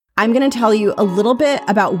I'm going to tell you a little bit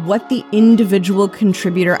about what the individual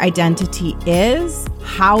contributor identity is,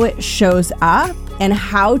 how it shows up, and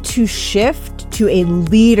how to shift to a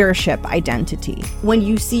leadership identity. When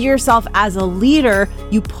you see yourself as a leader,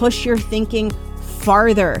 you push your thinking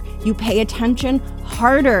farther, you pay attention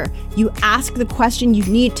harder, you ask the question you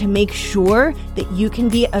need to make sure that you can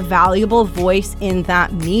be a valuable voice in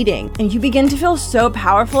that meeting. And you begin to feel so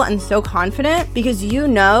powerful and so confident because you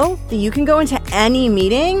know that you can go into any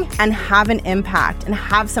meeting and have an impact and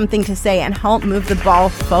have something to say and help move the ball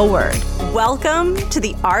forward. Welcome to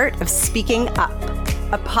The Art of Speaking Up,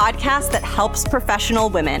 a podcast that helps professional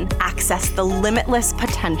women access the limitless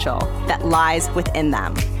potential that lies within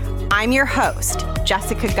them. I'm your host,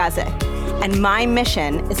 Jessica Guzik, and my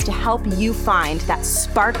mission is to help you find that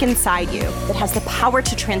spark inside you that has the power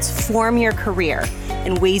to transform your career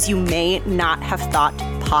in ways you may not have thought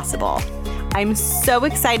possible. I'm so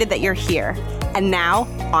excited that you're here. And now,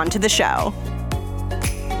 on to the show.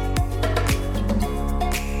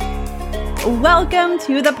 Welcome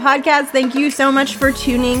to the podcast. Thank you so much for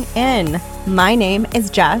tuning in. My name is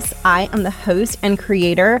Jess. I am the host and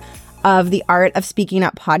creator of the Art of Speaking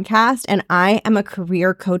Up podcast, and I am a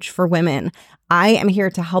career coach for women. I am here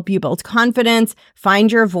to help you build confidence,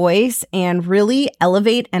 find your voice, and really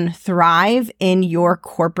elevate and thrive in your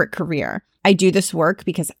corporate career. I do this work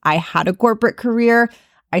because I had a corporate career.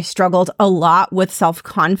 I struggled a lot with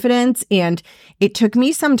self-confidence, and it took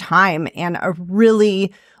me some time and a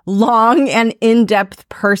really long and in-depth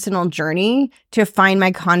personal journey to find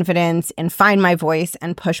my confidence and find my voice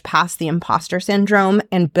and push past the imposter syndrome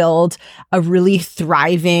and build a really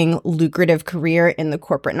thriving, lucrative career in the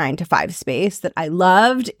corporate 9-to-5 space that I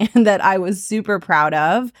loved and that I was super proud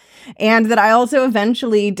of, and that I also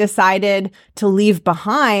eventually decided to leave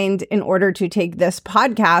behind in order to take this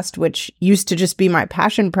podcast, which used to just be my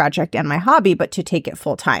passion project and my hobby, but to take it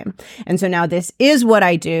full time. And so now this is what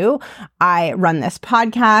I do. I run this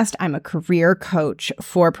podcast. I'm a career coach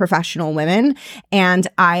for professional women, and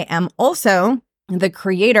I am also the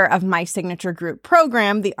creator of my signature group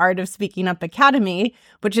program, the Art of Speaking Up Academy,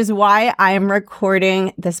 which is why I am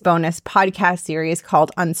recording this bonus podcast series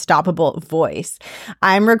called Unstoppable Voice.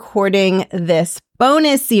 I'm recording this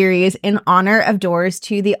bonus series in honor of doors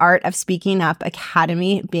to the Art of Speaking Up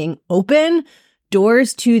Academy being open.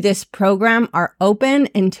 Doors to this program are open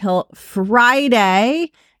until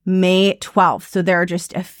Friday, May 12th. So there are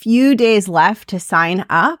just a few days left to sign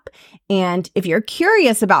up. And if you're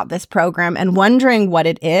curious about this program and wondering what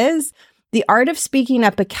it is, the Art of Speaking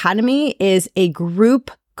Up Academy is a group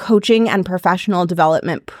coaching and professional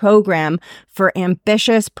development program for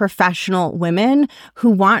ambitious professional women who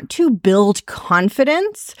want to build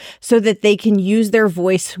confidence so that they can use their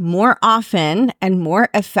voice more often and more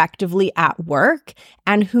effectively at work,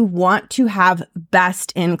 and who want to have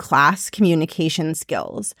best-in-class communication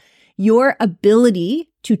skills. Your ability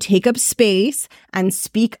to take up space and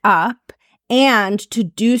speak up, and to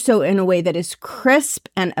do so in a way that is crisp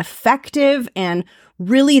and effective and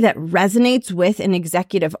really that resonates with an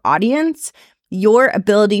executive audience, your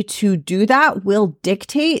ability to do that will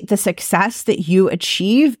dictate the success that you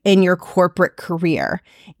achieve in your corporate career.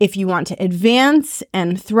 If you want to advance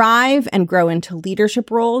and thrive and grow into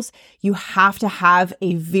leadership roles, you have to have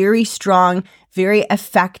a very strong, very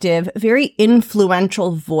effective, very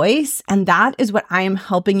influential voice. And that is what I am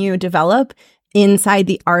helping you develop inside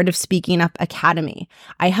the Art of Speaking Up Academy.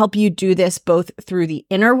 I help you do this both through the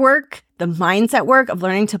inner work, the mindset work of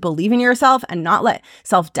learning to believe in yourself and not let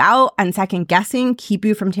self-doubt and second guessing keep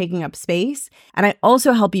you from taking up space. And I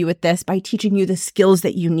also help you with this by teaching you the skills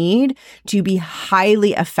that you need to be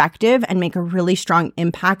highly effective and make a really strong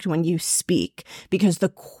impact when you speak, because the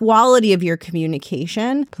quality of your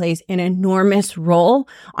communication plays an enormous role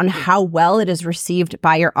on how well it is received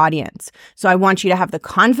by your audience. So I want you to have the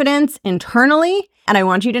confidence internally, and I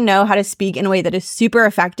want you to know how to speak in a way that is super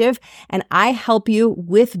effective. And I help you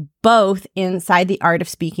with both inside the Art of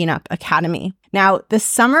Speaking Up Academy. Now, the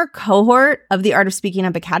summer cohort of the Art of Speaking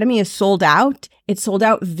Up Academy is sold out. It's sold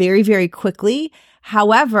out very, very quickly.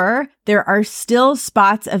 However, there are still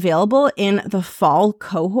spots available in the fall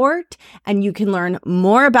cohort, and you can learn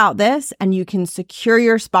more about this, and you can secure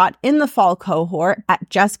your spot in the fall cohort at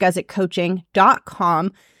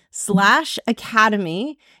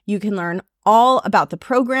jessguzikcoaching.com/academy. You can learn all about the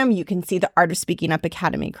program. You can see the Art of Speaking Up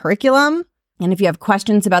Academy curriculum. And if you have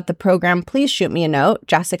questions about the program, please shoot me a note,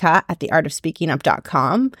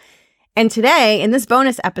 jessica@theartofspeakingup.com. And today, in this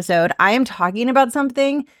bonus episode, I am talking about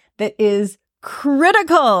something that is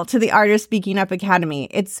critical to the Art of Speaking Up Academy.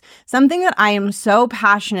 It's something that I am so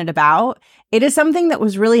passionate about. It is something that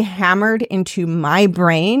was really hammered into my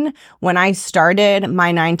brain when I started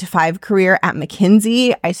my 9-to-5 career at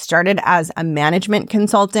McKinsey. I started as a management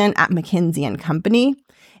consultant at McKinsey & Company.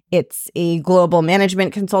 It's a global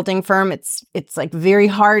management consulting firm. It's like very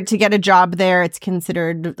hard to get a job there. It's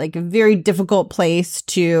considered like a very difficult place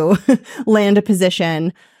to land a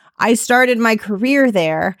position. I started my career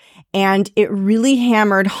there, and it really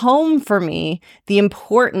hammered home for me the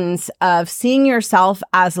importance of seeing yourself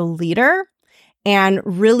as a leader and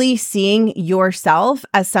really seeing yourself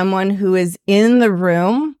as someone who is in the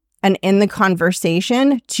room and in the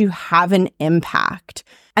conversation to have an impact.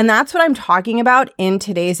 And that's what I'm talking about in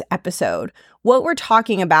today's episode. What we're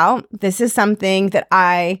talking about, this is something that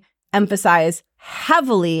I emphasize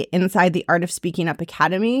heavily inside the Art of Speaking Up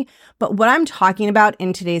Academy. But what I'm talking about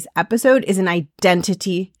in today's episode is an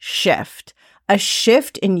identity shift, a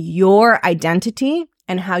shift in your identity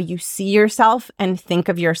and how you see yourself and think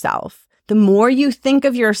of yourself. The more you think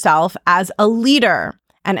of yourself as a leader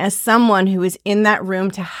and as someone who is in that room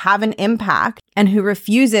to have an impact and who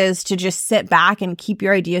refuses to just sit back and keep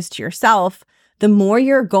your ideas to yourself, the more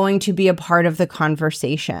you're going to be a part of the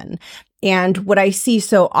conversation. And what I see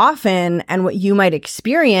so often, and what you might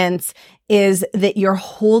experience, is that you're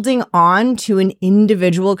holding on to an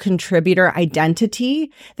individual contributor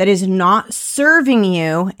identity that is not serving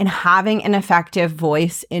you and having an effective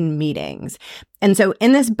voice in meetings. And so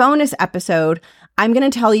in this bonus episode, I'm going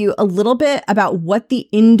to tell you a little bit about what the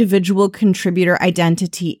individual contributor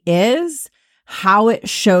identity is, how it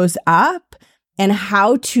shows up, and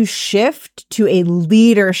how to shift to a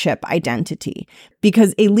leadership identity.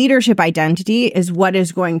 Because a leadership identity is what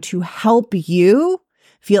is going to help you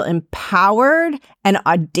feel empowered and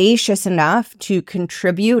audacious enough to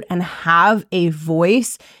contribute and have a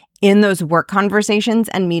voice in those work conversations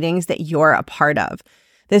and meetings that you're a part of.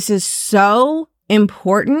 This is so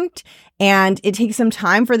important, and it takes some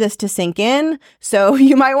time for this to sink in. So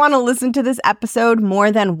you might want to listen to this episode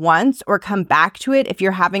more than once or come back to it if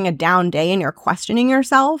you're having a down day and you're questioning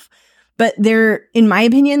yourself. But in my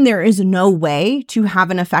opinion, there is no way to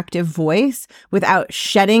have an effective voice without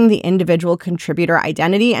shedding the individual contributor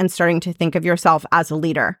identity and starting to think of yourself as a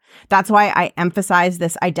leader. That's why I emphasize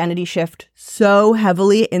this identity shift so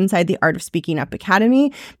heavily inside the Art of Speaking Up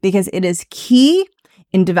Academy, because it is key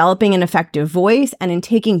in developing an effective voice and in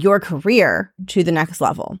taking your career to the next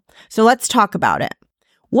level. So let's talk about it.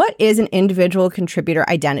 What is an individual contributor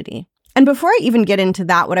identity? And before I even get into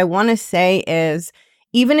that, what I want to say is,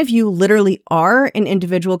 even if you literally are an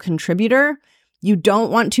individual contributor, you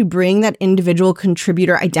don't want to bring that individual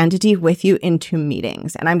contributor identity with you into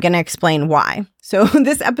meetings. And I'm going to explain why. So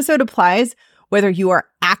this episode applies whether you are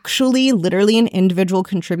actually literally an individual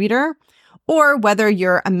contributor or whether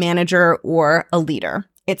you're a manager or a leader.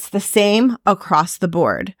 It's the same across the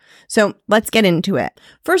board. So let's get into it.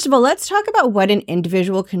 First of all, let's talk about what an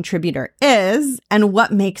individual contributor is and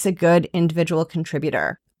what makes a good individual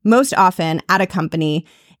contributor. Most often at a company,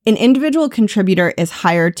 an individual contributor is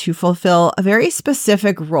hired to fulfill a very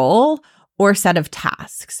specific role or set of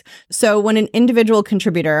tasks. So when an individual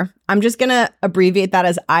contributor, I'm just going to abbreviate that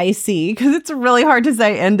as IC because it's really hard to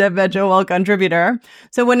say individual contributor.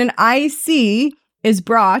 So when an IC is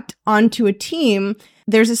brought onto a team,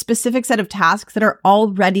 there's a specific set of tasks that are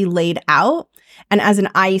already laid out. And as an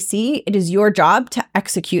IC, it is your job to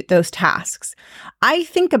execute those tasks. I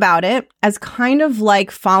think about it as kind of like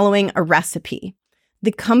following a recipe.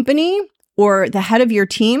 The company or the head of your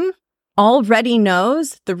team already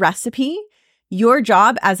knows the recipe. Your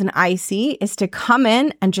job as an IC is to come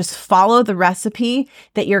in and just follow the recipe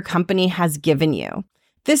that your company has given you.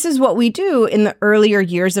 This is what we do in the earlier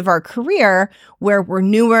years of our career where we're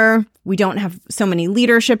newer, we don't have so many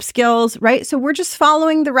leadership skills, right? So we're just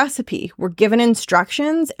following the recipe. We're given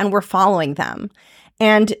instructions and we're following them.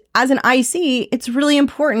 And as an IC, it's really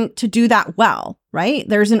important to do that well, right?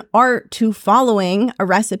 There's an art to following a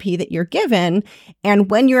recipe that you're given. And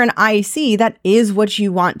when you're an IC, that is what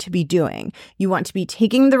you want to be doing. You want to be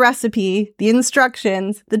taking the recipe, the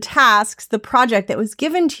instructions, the tasks, the project that was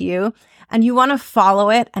given to you, and you want to follow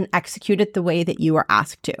it and execute it the way that you are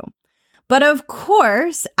asked to. But of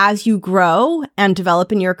course, as you grow and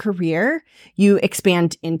develop in your career, you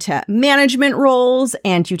expand into management roles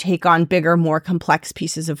and you take on bigger, more complex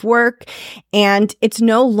pieces of work. And it's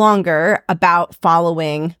no longer about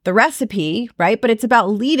following the recipe, right? But it's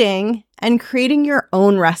about leading and creating your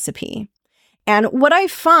own recipe. And what I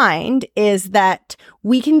find is that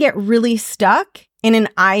we can get really stuck in an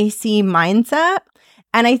IC mindset.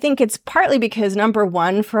 And I think it's partly because, number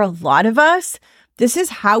one, for a lot of us, This is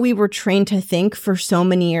how we were trained to think for so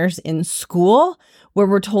many years in school, where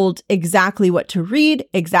we're told exactly what to read,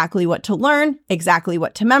 exactly what to learn, exactly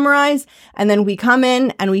what to memorize. And then we come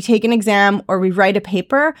in and we take an exam or we write a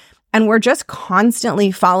paper, and we're just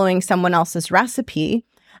constantly following someone else's recipe.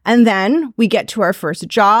 And then we get to our first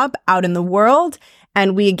job out in the world,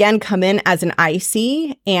 and we again come in as an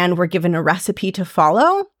IC and we're given a recipe to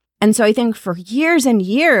follow. And so I think for years and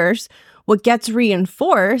years, what gets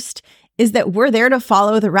reinforced is that we're there to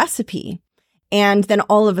follow the recipe. And then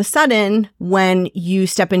all of a sudden, when you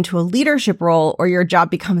step into a leadership role or your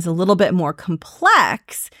job becomes a little bit more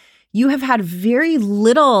complex, you have had very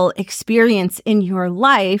little experience in your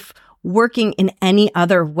life working in any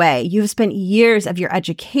other way. You've spent years of your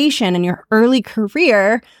education and your early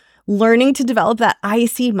career learning to develop that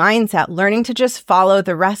IC mindset, learning to just follow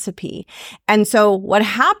the recipe. And so what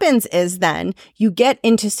happens is then you get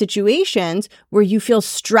into situations where you feel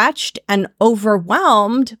stretched and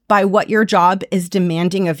overwhelmed by what your job is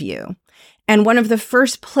demanding of you. And one of the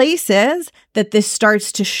first places that this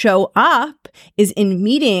starts to show up is in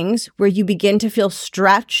meetings where you begin to feel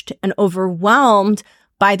stretched and overwhelmed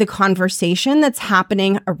by the conversation that's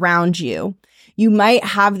happening around you. You might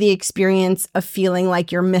have the experience of feeling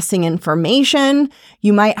like you're missing information.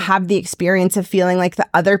 You might have the experience of feeling like the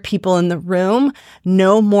other people in the room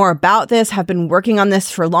know more about this, have been working on this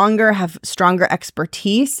for longer, have stronger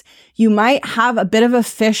expertise. You might have a bit of a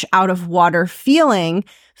fish out of water feeling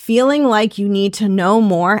like you need to know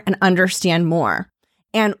more and understand more.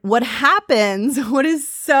 And what happens, what is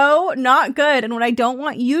so not good, and what I don't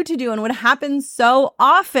want you to do, and what happens so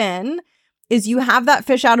often is you have that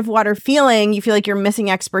fish out of water feeling. You feel like you're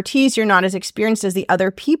missing expertise. You're not as experienced as the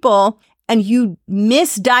other people, and you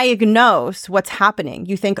misdiagnose what's happening.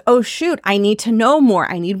 You think, oh, shoot, I need to know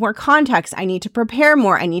more. I need more context. I need to prepare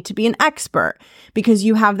more. I need to be an expert, because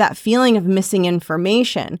you have that feeling of missing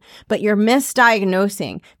information, but you're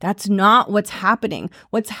misdiagnosing. That's not what's happening.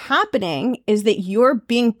 What's happening is that you're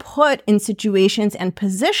being put in situations and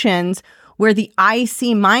positions where the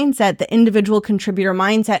IC mindset, the individual contributor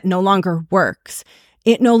mindset, no longer works.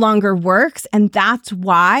 It no longer works. And that's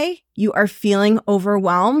why you are feeling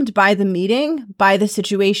overwhelmed by the meeting, by the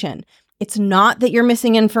situation. It's not that you're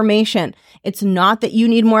missing information. It's not that you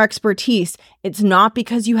need more expertise. It's not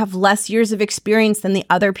because you have less years of experience than the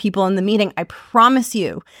other people in the meeting. I promise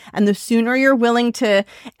you. And the sooner you're willing to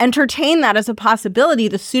entertain that as a possibility,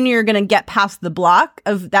 the sooner you're going to get past the block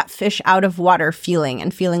of that fish out of water feeling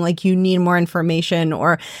and feeling like you need more information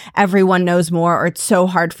or everyone knows more or it's so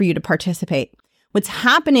hard for you to participate. What's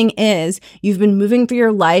happening is you've been moving through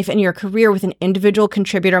your life and your career with an individual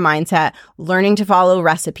contributor mindset, learning to follow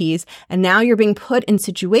recipes, and now you're being put in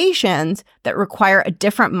situations that require a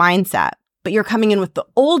different mindset. But you're coming in with the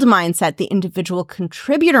old mindset, the individual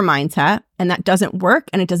contributor mindset, and that doesn't work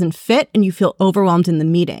and it doesn't fit and you feel overwhelmed in the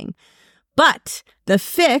meeting. But the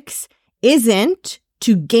fix isn't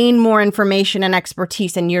to gain more information and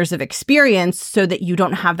expertise and years of experience so that you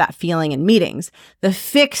don't have that feeling in meetings. The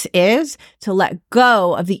fix is to let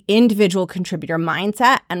go of the individual contributor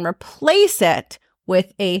mindset and replace it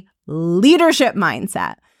with a leadership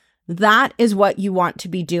mindset. That is what you want to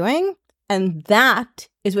be doing. And that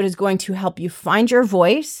is what is going to help you find your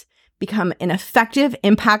voice, become an effective,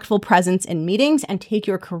 impactful presence in meetings, and take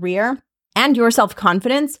your career and your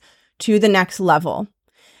self-confidence to the next level.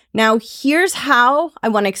 Now, here's how I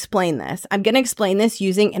want to explain this. I'm going to explain this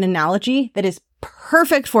using an analogy that is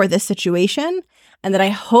perfect for this situation and that I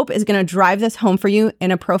hope is going to drive this home for you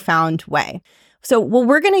in a profound way. So what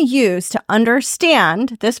we're going to use to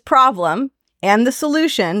understand this problem and the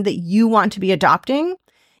solution that you want to be adopting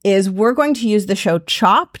is we're going to use the show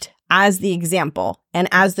Chopped as the example and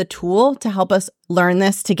as the tool to help us learn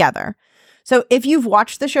this together. So if you've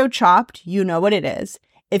watched the show Chopped, you know what it is.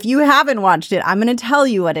 If you haven't watched it, I'm going to tell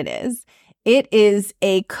you what it is. It is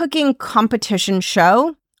a cooking competition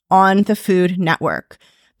show on the Food Network.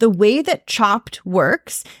 The way that Chopped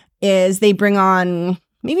works is they bring on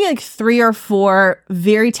maybe like 3 or 4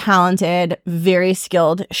 very talented, very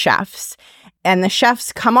skilled chefs. And the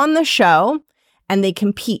chefs come on the show and they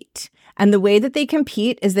compete. And the way that they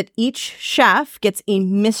compete is that each chef gets a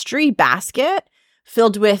mystery basket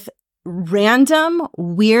filled with random,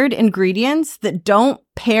 weird ingredients that don't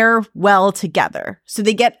pair well together. So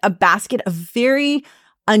they get a basket of very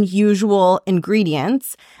unusual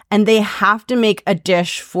ingredients, and they have to make a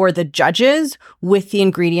dish for the judges with the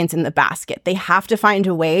ingredients in the basket. They have to find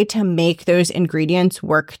a way to make those ingredients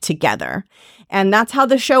work together. And that's how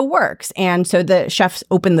the show works. And so the chefs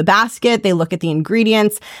open the basket, they look at the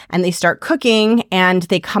ingredients, and they start cooking, and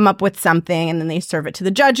they come up with something, and then they serve it to the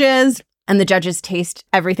judges. And the judges taste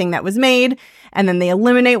everything that was made, and then they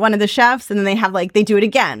eliminate one of the chefs, and then they do it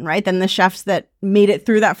again, right? Then the chefs that made it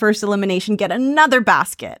through that first elimination get another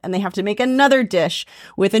basket, and they have to make another dish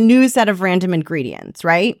with a new set of random ingredients,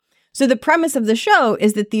 right? So the premise of the show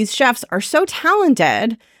is that these chefs are so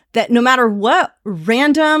talented that no matter what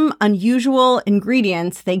random, unusual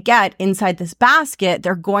ingredients they get inside this basket,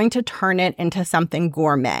 they're going to turn it into something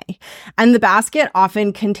gourmet. And the basket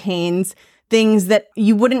often contains things that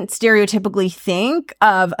you wouldn't stereotypically think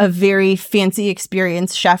of a very fancy,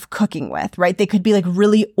 experienced chef cooking with, right? They could be like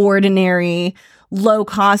really ordinary,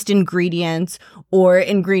 low-cost ingredients, or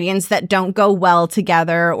ingredients that don't go well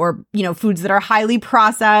together, or, foods that are highly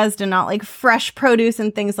processed and not like fresh produce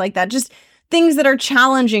and things like that. Just things that are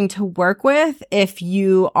challenging to work with if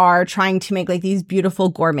you are trying to make like these beautiful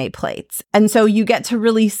gourmet plates. And so you get to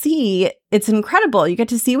really see, it's incredible. You get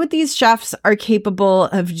to see what these chefs are capable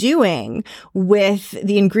of doing with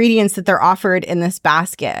the ingredients that they're offered in this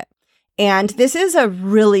basket. And this is a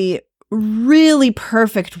really, really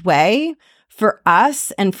perfect way for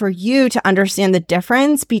us and for you to understand the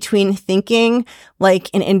difference between thinking like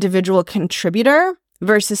an individual contributor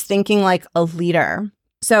versus thinking like a leader.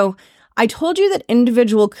 So I told you that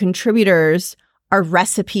individual contributors are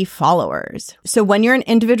recipe followers. So when you're an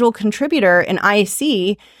individual contributor in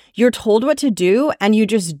IC, you're told what to do and you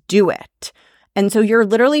just do it. And so you're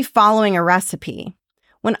literally following a recipe.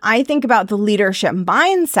 When I think about the leadership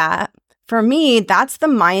mindset, for me, that's the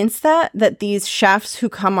mindset that these chefs who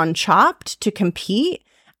come on Chopped to compete,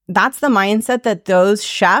 that's the mindset that those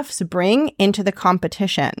chefs bring into the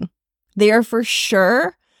competition. They are for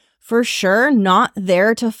sure not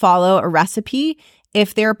there to follow a recipe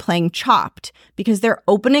if they're playing Chopped, because they're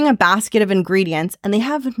opening a basket of ingredients and they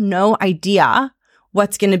have no idea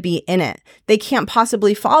what's going to be in it. They can't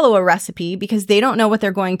possibly follow a recipe because they don't know what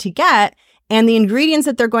they're going to get. And the ingredients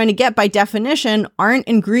that they're going to get by definition aren't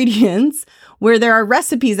ingredients where there are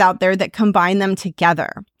recipes out there that combine them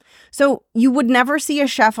together. So you would never see a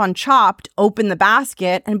chef on Chopped open the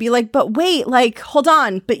basket and be like, but wait, hold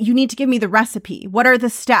on, but you need to give me the recipe. What are the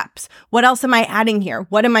steps? What else am I adding here?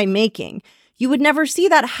 What am I making? You would never see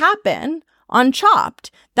that happen on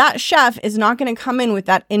Chopped. That chef is not going to come in with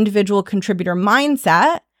that individual contributor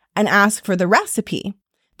mindset and ask for the recipe.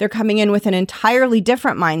 They're coming in with an entirely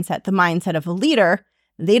different mindset, the mindset of a leader.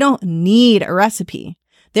 They don't need a recipe.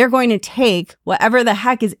 They're going to take whatever the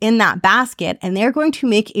heck is in that basket and they're going to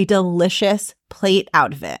make a delicious plate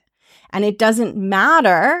out of it. And it doesn't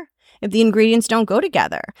matter if the ingredients don't go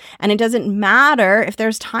together. And it doesn't matter if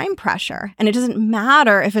there's time pressure. And it doesn't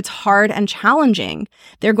matter if it's hard and challenging.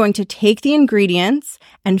 They're going to take the ingredients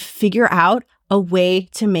and figure out a way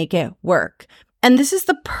to make it work. And this is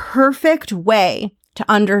the perfect way to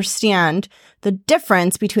understand the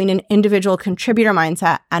difference between an individual contributor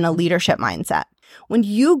mindset and a leadership mindset. When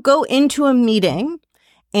you go into a meeting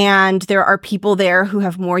and there are people there who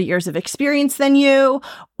have more years of experience than you,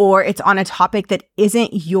 or it's on a topic that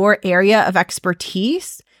isn't your area of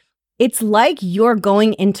expertise, it's like you're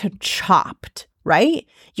going into Chopped, right?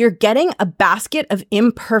 You're getting a basket of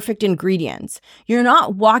imperfect ingredients. You're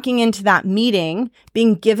not walking into that meeting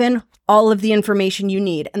being given all of the information you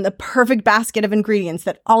need and the perfect basket of ingredients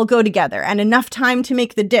that all go together and enough time to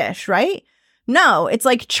make the dish, right? No, it's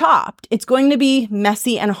like Chopped. It's going to be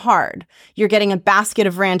messy and hard. You're getting a basket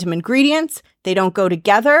of random ingredients. They don't go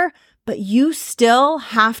together, but you still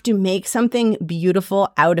have to make something beautiful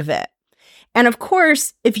out of it. And of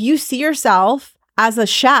course, if you see yourself as a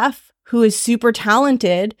chef who is super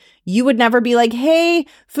talented, you would never be like, hey,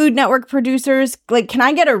 Food Network producers, can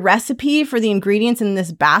I get a recipe for the ingredients in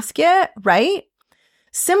this basket, right?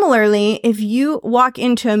 Similarly, if you walk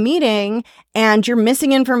into a meeting and you're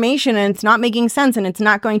missing information and it's not making sense and it's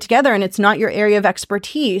not going together and it's not your area of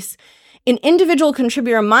expertise, an individual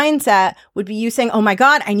contributor mindset would be you saying, oh my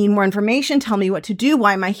God, I need more information. Tell me what to do.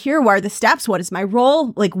 Why am I here? What are the steps? What is my role?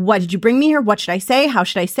 What did you bring me here? What should I say? How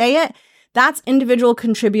should I say it? That's individual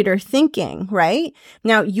contributor thinking, right?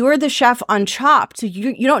 Now, you're the chef on Chopped, so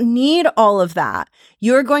you don't need all of that.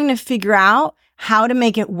 You're going to figure out how to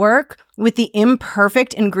make it work with the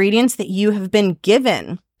imperfect ingredients that you have been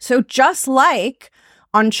given. So just like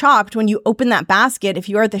on Chopped, when you open that basket, if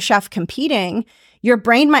you are the chef competing, your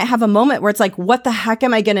brain might have a moment where it's like, what the heck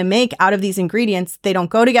am I going to make out of these ingredients? They don't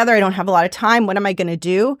go together. I don't have a lot of time. What am I going to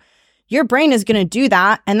do? your brain is going to do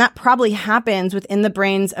that. And that probably happens within the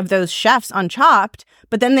brains of those chefs on Chopped.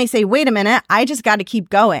 But then they say, wait a minute, I just got to keep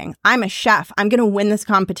going. I'm a chef. I'm going to win this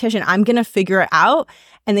competition. I'm going to figure it out.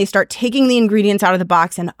 And they start taking the ingredients out of the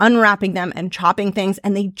box and unwrapping them and chopping things.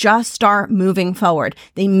 And they just start moving forward.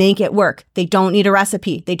 They make it work. They don't need a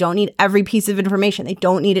recipe. They don't need every piece of information. They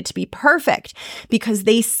don't need it to be perfect because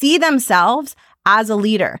they see themselves as a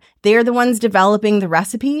leader. They're the ones developing the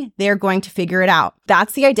recipe. They're going to figure it out.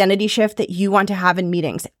 That's the identity shift that you want to have in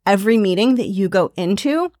meetings. Every meeting that you go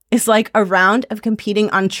into is like a round of competing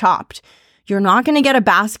on Chopped. You're not going to get a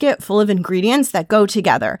basket full of ingredients that go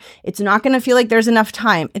together. It's not going to feel like there's enough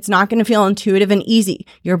time. It's not going to feel intuitive and easy.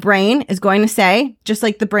 Your brain is going to say, just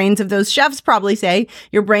like the brains of those chefs probably say,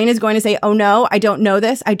 your brain is going to say, oh no, I don't know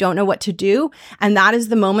this. I don't know what to do. And that is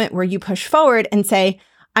the moment where you push forward and say,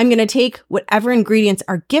 I'm going to take whatever ingredients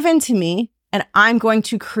are given to me and I'm going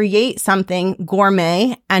to create something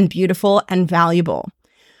gourmet and beautiful and valuable.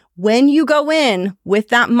 When you go in with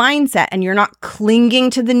that mindset and you're not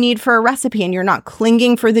clinging to the need for a recipe and you're not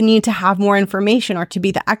clinging for the need to have more information or to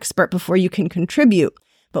be the expert before you can contribute,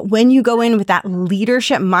 but when you go in with that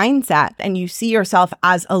leadership mindset and you see yourself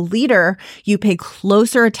as a leader, you pay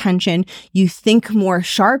closer attention, you think more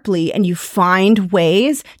sharply, and you find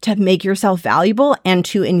ways to make yourself valuable and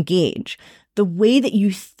to engage. The way that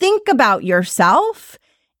you think about yourself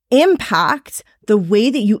impacts the way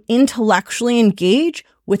that you intellectually engage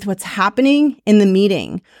with what's happening in the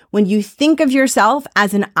meeting. When you think of yourself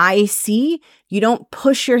as an IC, you don't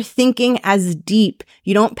push your thinking as deep.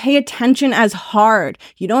 You don't pay attention as hard.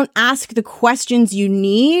 You don't ask the questions you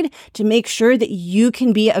need to make sure that you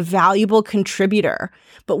can be a valuable contributor.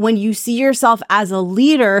 But when you see yourself as a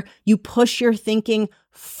leader, you push your thinking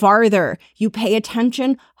farther. You pay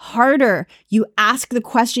attention harder. You ask the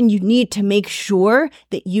question you need to make sure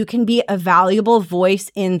that you can be a valuable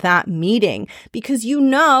voice in that meeting because you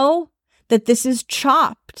know that this is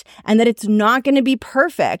Chopped and that it's not going to be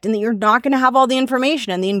perfect and that you're not going to have all the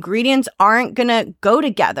information and the ingredients aren't going to go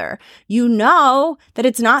together. You know that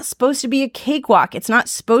it's not supposed to be a cakewalk. It's not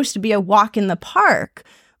supposed to be a walk in the park.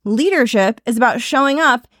 Leadership is about showing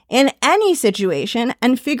up in any situation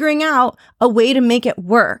and figuring out a way to make it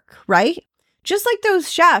work, right? Just like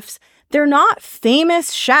those chefs, they're not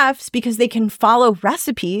famous chefs because they can follow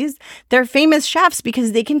recipes. They're famous chefs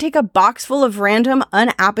because they can take a box full of random,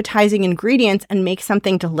 unappetizing ingredients and make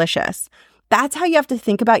something delicious. That's how you have to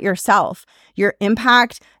think about yourself. Your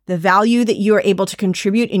impact, the value that you are able to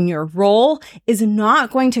contribute in your role is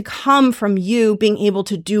not going to come from you being able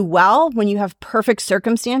to do well when you have perfect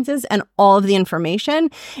circumstances and all of the information.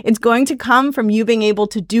 It's going to come from you being able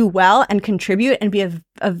to do well and contribute and be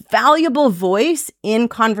a valuable voice in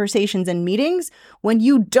conversations and meetings when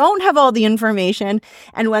you don't have all the information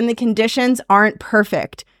and when the conditions aren't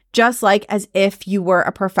perfect. Just like as if you were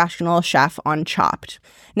a professional chef on Chopped.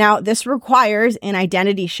 Now, this requires an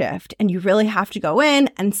identity shift, and you really have to go in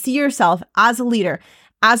and see yourself as a leader,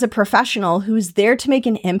 as a professional who's there to make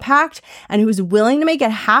an impact and who's willing to make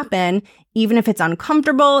it happen, even if it's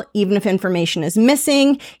uncomfortable, even if information is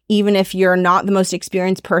missing, even if you're not the most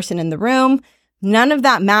experienced person in the room. None of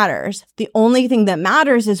that matters. The only thing that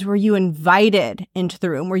matters is were you invited into the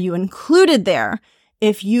room? Were you included there?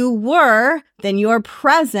 If you were, then your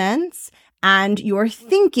presence and your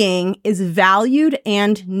thinking is valued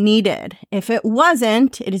and needed. If it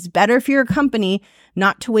wasn't, it is better for your company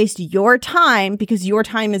not to waste your time because your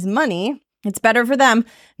time is money. It's better for them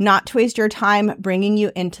not to waste your time bringing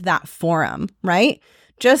you into that forum, right?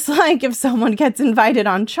 Just like if someone gets invited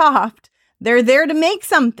on Chopped, they're there to make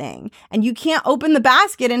something and you can't open the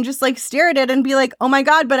basket and just like stare at it and be like, oh my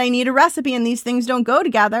God, but I need a recipe and these things don't go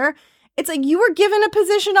together. It's like you were given a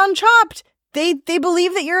position on Chopped. They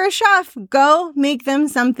believe that you're a chef. Go make them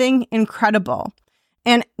something incredible.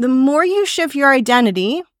 And the more you shift your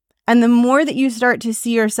identity and the more that you start to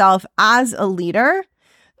see yourself as a leader,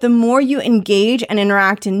 the more you engage and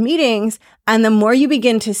interact in meetings and the more you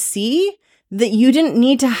begin to see that you didn't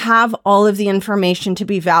need to have all of the information to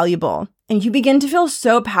be valuable. And you begin to feel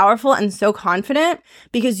so powerful and so confident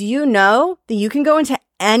because you know that you can go into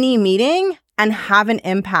any meeting and have an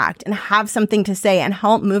impact and have something to say and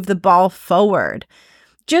help move the ball forward.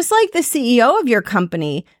 Just like the CEO of your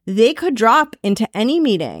company, they could drop into any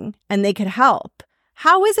meeting and they could help.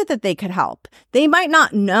 How is it that they could help? They might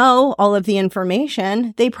not know all of the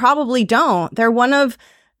information. They probably don't. They're one of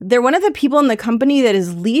the people in the company that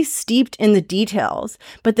is least steeped in the details.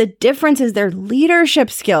 But the difference is their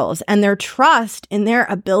leadership skills and their trust in their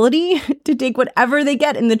ability to take whatever they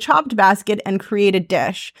get in the Chopped basket and create a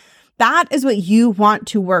dish. That is what you want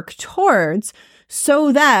to work towards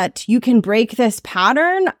so that you can break this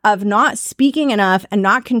pattern of not speaking enough and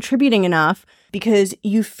not contributing enough because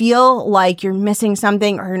you feel like you're missing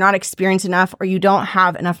something or you're not experienced enough or you don't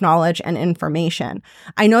have enough knowledge and information.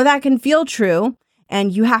 I know that can feel true,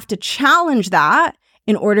 and you have to challenge that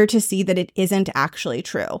in order to see that it isn't actually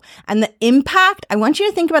true. And the impact, I want you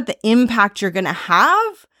to think about the impact you're going to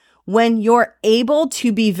have when you're able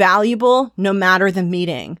to be valuable no matter the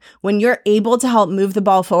meeting, when you're able to help move the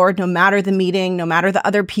ball forward no matter the meeting, no matter the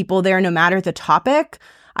other people there, no matter the topic.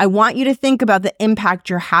 I want you to think about the impact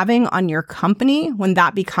you're having on your company when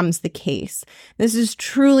that becomes the case. This is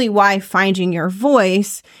truly why finding your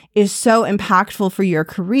voice is so impactful for your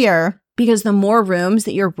career, because the more rooms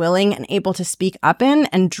that you're willing and able to speak up in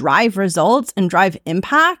and drive results and drive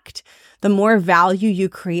impact, the more value you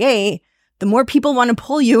create, the more people want to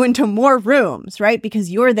pull you into more rooms, right? Because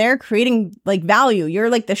you're there creating like value. You're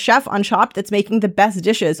like the chef on Chopped that's making the best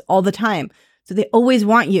dishes all the time. So they always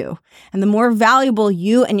want you. And the more valuable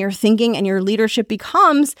you and your thinking and your leadership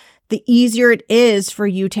becomes, the easier it is for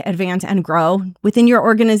you to advance and grow within your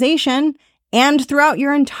organization and throughout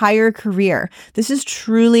your entire career. This is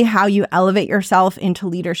truly how you elevate yourself into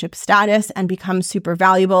leadership status and become super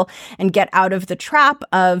valuable and get out of the trap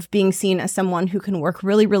of being seen as someone who can work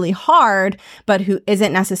really, really hard, but who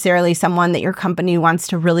isn't necessarily someone that your company wants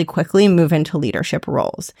to really quickly move into leadership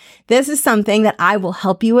roles. This is something that I will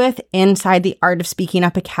help you with inside the Art of Speaking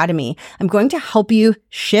Up Academy. I'm going to help you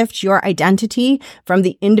shift your identity from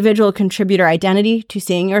the individual contributor identity to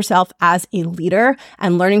seeing yourself as a leader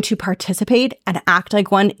and learning to participate and act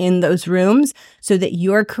like one in those rooms so that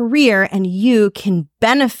your career and you can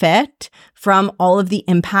benefit from all of the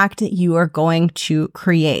impact that you are going to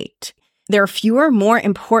create. There are fewer, more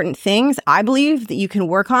important things, I believe, that you can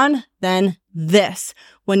work on than this.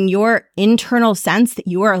 When your internal sense that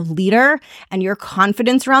you are a leader and your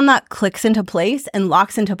confidence around that clicks into place and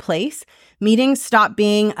locks into place, meetings stop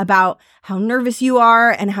being about how nervous you are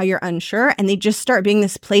and how you're unsure, and they just start being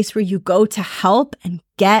this place where you go to help and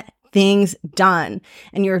get things done.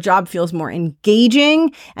 And your job feels more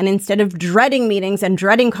engaging. And instead of dreading meetings and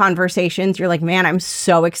dreading conversations, you're like, man, I'm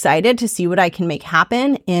so excited to see what I can make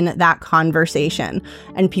happen in that conversation.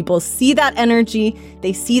 And people see that energy.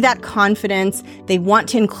 They see that confidence. They want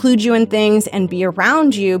to include you in things and be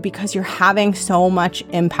around you because you're having so much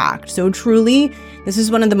impact. So truly, this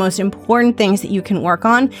is one of the most important things that you can work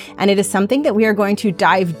on. And it is something that we are going to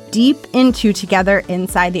dive deep into together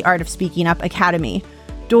inside the Art of Speaking Up Academy.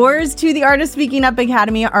 Doors to the Art of Speaking Up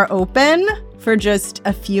Academy are open for just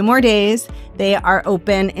a few more days. They are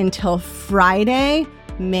open until Friday,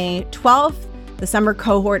 May 12th. The summer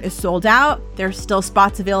cohort is sold out. There's still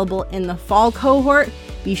spots available in the fall cohort.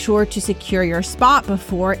 Be sure to secure your spot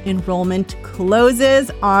before enrollment closes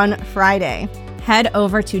on Friday. Head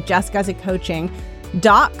over to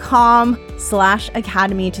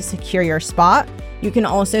jessguzikcoaching.com/academy to secure your spot. You can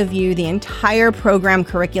also view the entire program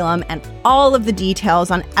curriculum and all of the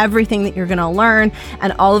details on everything that you're going to learn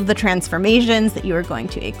and all of the transformations that you are going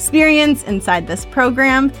to experience inside this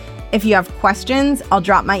program. If you have questions, I'll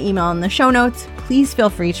drop my email in the show notes. Please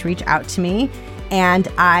feel free to reach out to me. And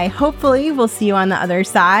I hopefully will see you on the other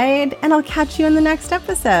side, and I'll catch you in the next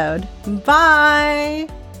episode. Bye.